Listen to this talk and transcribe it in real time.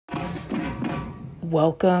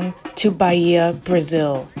Welcome to Bahia,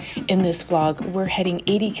 Brazil. In this vlog, we're heading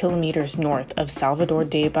 80 kilometers north of Salvador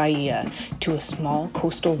de Bahia to a small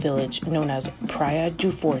coastal village known as Praia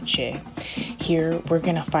do Forte. Here, we're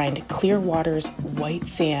gonna find clear waters, white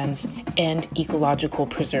sands, and ecological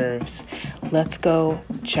preserves. Let's go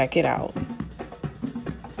check it out.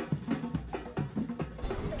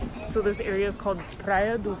 So this area is called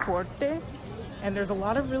Praia do Forte, and there's a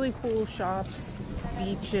lot of really cool shops,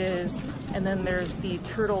 beaches, and then there's the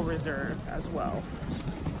turtle reserve as well.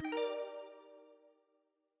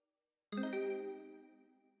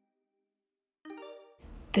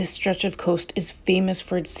 This stretch of coast is famous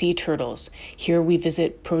for its sea turtles. Here we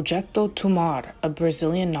visit Projecto Tamar, a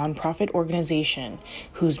Brazilian nonprofit organization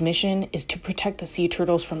whose mission is to protect the sea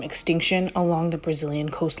turtles from extinction along the Brazilian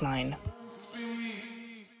coastline.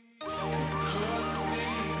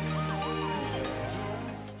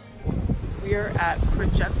 We are at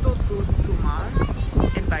Projecto Tamar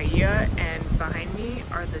in Bahia, and behind me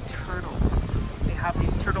are the turtles. They have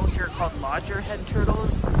these turtles here called loggerhead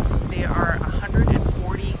turtles. They are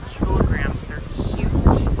 140 kilograms. They're huge,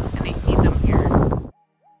 and they feed them here.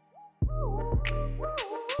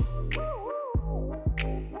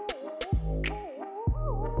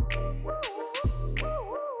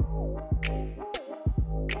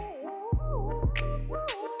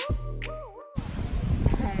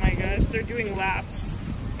 They're doing laps.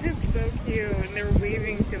 It's so cute, and they're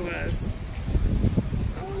waving to us.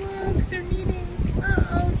 Oh look, they're meeting.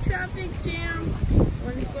 Uh-oh, traffic jam.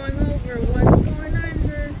 One's going over, one's going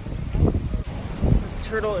under. This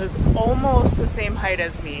turtle is almost the same height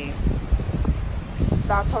as me.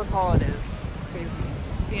 That's how tall it is. Crazy.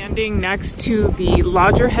 Standing next to the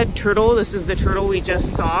loggerhead turtle. This is the turtle we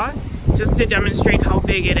just saw, just to demonstrate how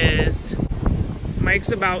big it is.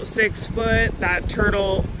 Mike's about 6 foot, that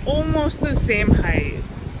turtle almost the same height.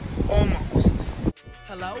 Almost.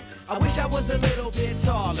 Hello? I wish I was a little bit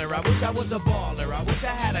taller. I wish I was a baller. I wish I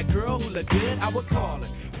had a girl who looked good, I would call her.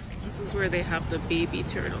 This is where they have the baby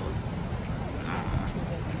turtles.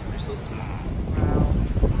 They're so small. Wow.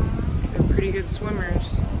 They're pretty good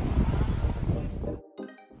swimmers.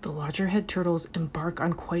 The loggerhead turtles embark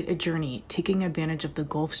on quite a journey, taking advantage of the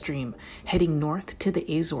Gulf Stream, heading north to the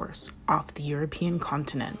Azores, off the European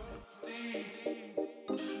continent.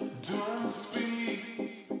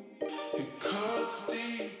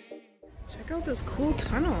 Check out this cool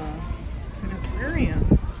tunnel. It's an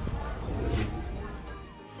aquarium.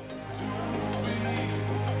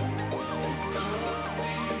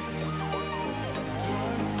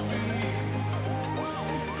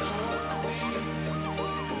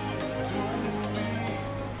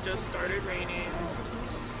 Just started raining.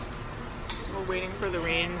 We're waiting for the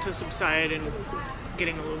rain to subside and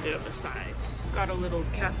getting a little bit of a sigh. Got a little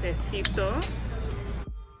cafecito.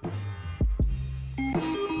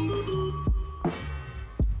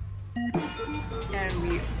 And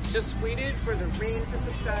we just waited for the rain to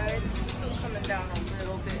subside. It's still coming down a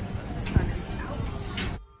little bit, but the sun is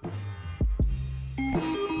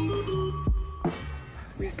out.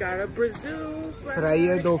 We got a Brazil flag.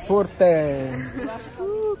 Praia do Forte.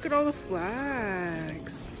 Ooh, look at all the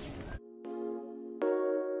flags.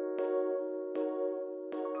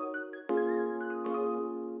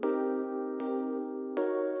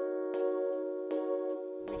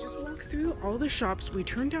 We just walked through all the shops. We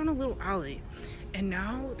turned down a little alley, and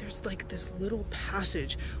now there's like this little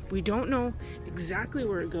passage. We don't know exactly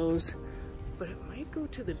where it goes, but it might go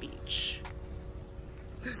to the beach.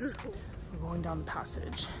 This is cool. We're going down the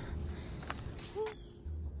passage.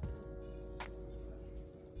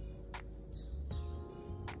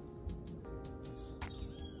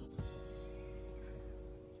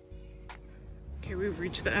 Okay, we've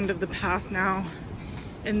reached the end of the path now,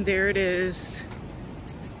 and there it is.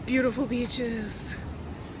 Beautiful beaches.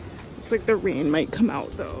 Looks like the rain might come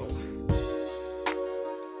out though.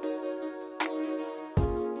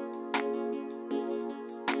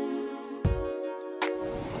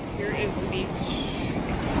 Here is the beach.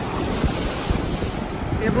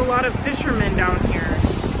 We have a lot of fishermen down here.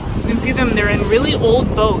 You can see them, they're in really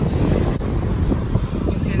old boats.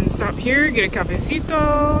 You can stop here, get a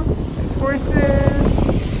cafecito. There's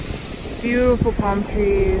horses. Beautiful palm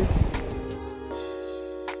trees.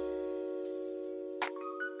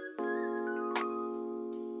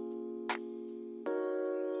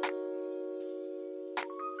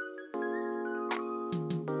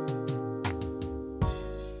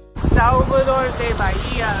 Salvador de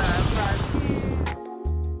Bahia, Brazil.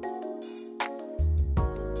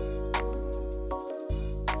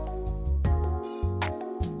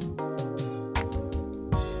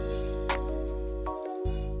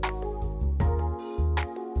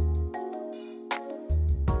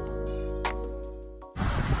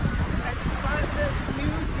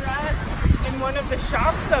 one of the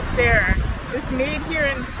shops up there. It's made here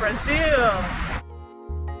in Brazil.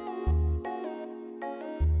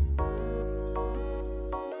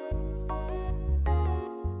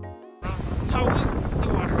 How was the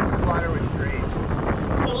water? The water was great.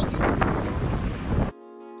 Cold?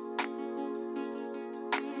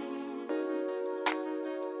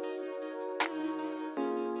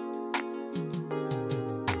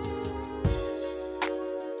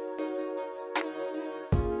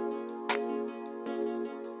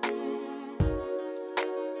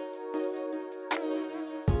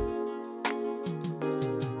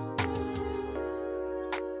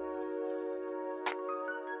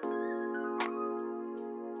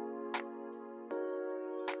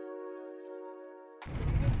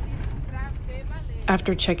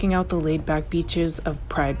 After checking out the laid-back beaches of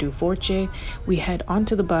Praia do Forte, we head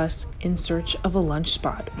onto the bus in search of a lunch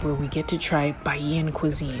spot where we get to try Bahian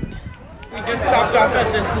cuisine. We just stopped off at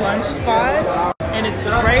this lunch spot and it's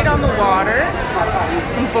right on the water.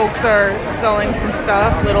 Some folks are selling some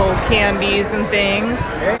stuff, little candies and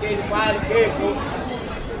things. So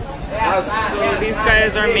these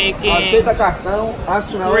guys are making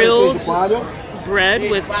grilled bread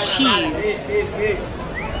with cheese.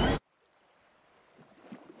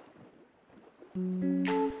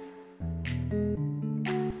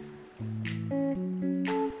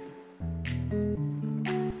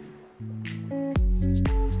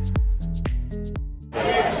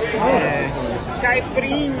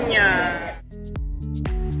 Caipirinha.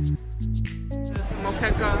 This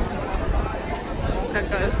Moqueca.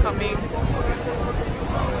 Moqueca is coming.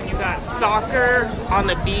 You got soccer on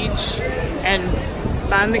the beach and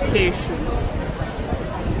vacation.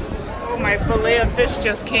 Oh, my fillet of fish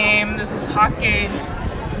just came. This is hake.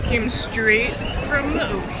 Came straight from the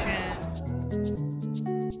ocean.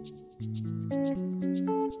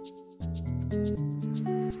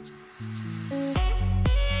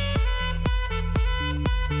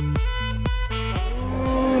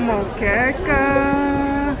 Moqueca.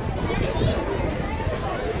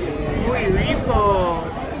 Muy rico.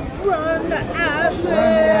 Run the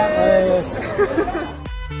Atlas.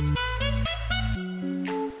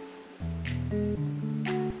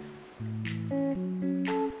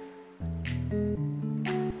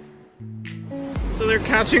 So they're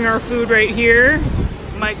catching our food right here.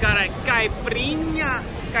 My God, a caipirinha.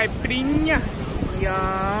 Caipirinha.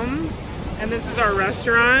 Yum. And this is our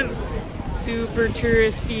restaurant. Super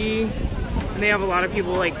touristy, and they have a lot of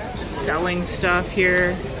people like just selling stuff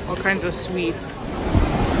here, all kinds of sweets.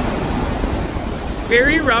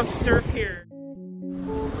 Very rough surf here.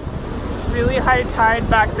 It's really high tide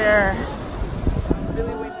back there.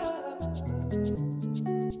 Really windy.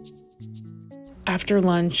 After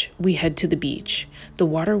lunch, we head to the beach. The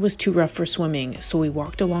water was too rough for swimming, so we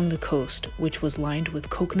walked along the coast, which was lined with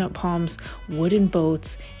coconut palms, wooden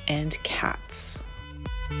boats, and cats.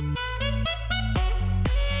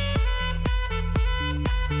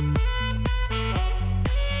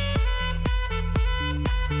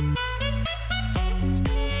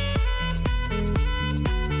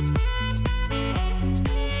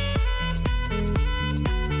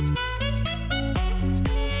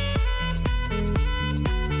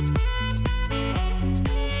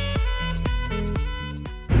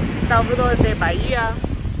 Salvador de Bahia.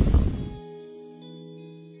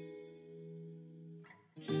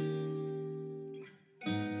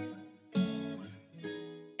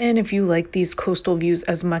 And if you like these coastal views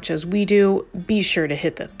as much as we do, be sure to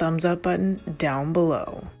hit the thumbs up button down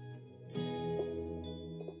below.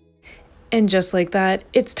 And just like that,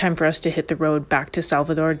 it's time for us to hit the road back to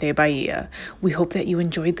Salvador de Bahia. We hope that you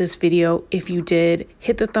enjoyed this video. If you did,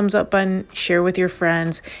 hit the thumbs up button, share with your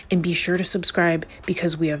friends, and be sure to subscribe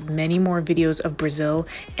because we have many more videos of Brazil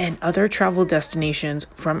and other travel destinations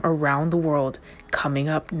from around the world coming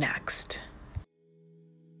up next.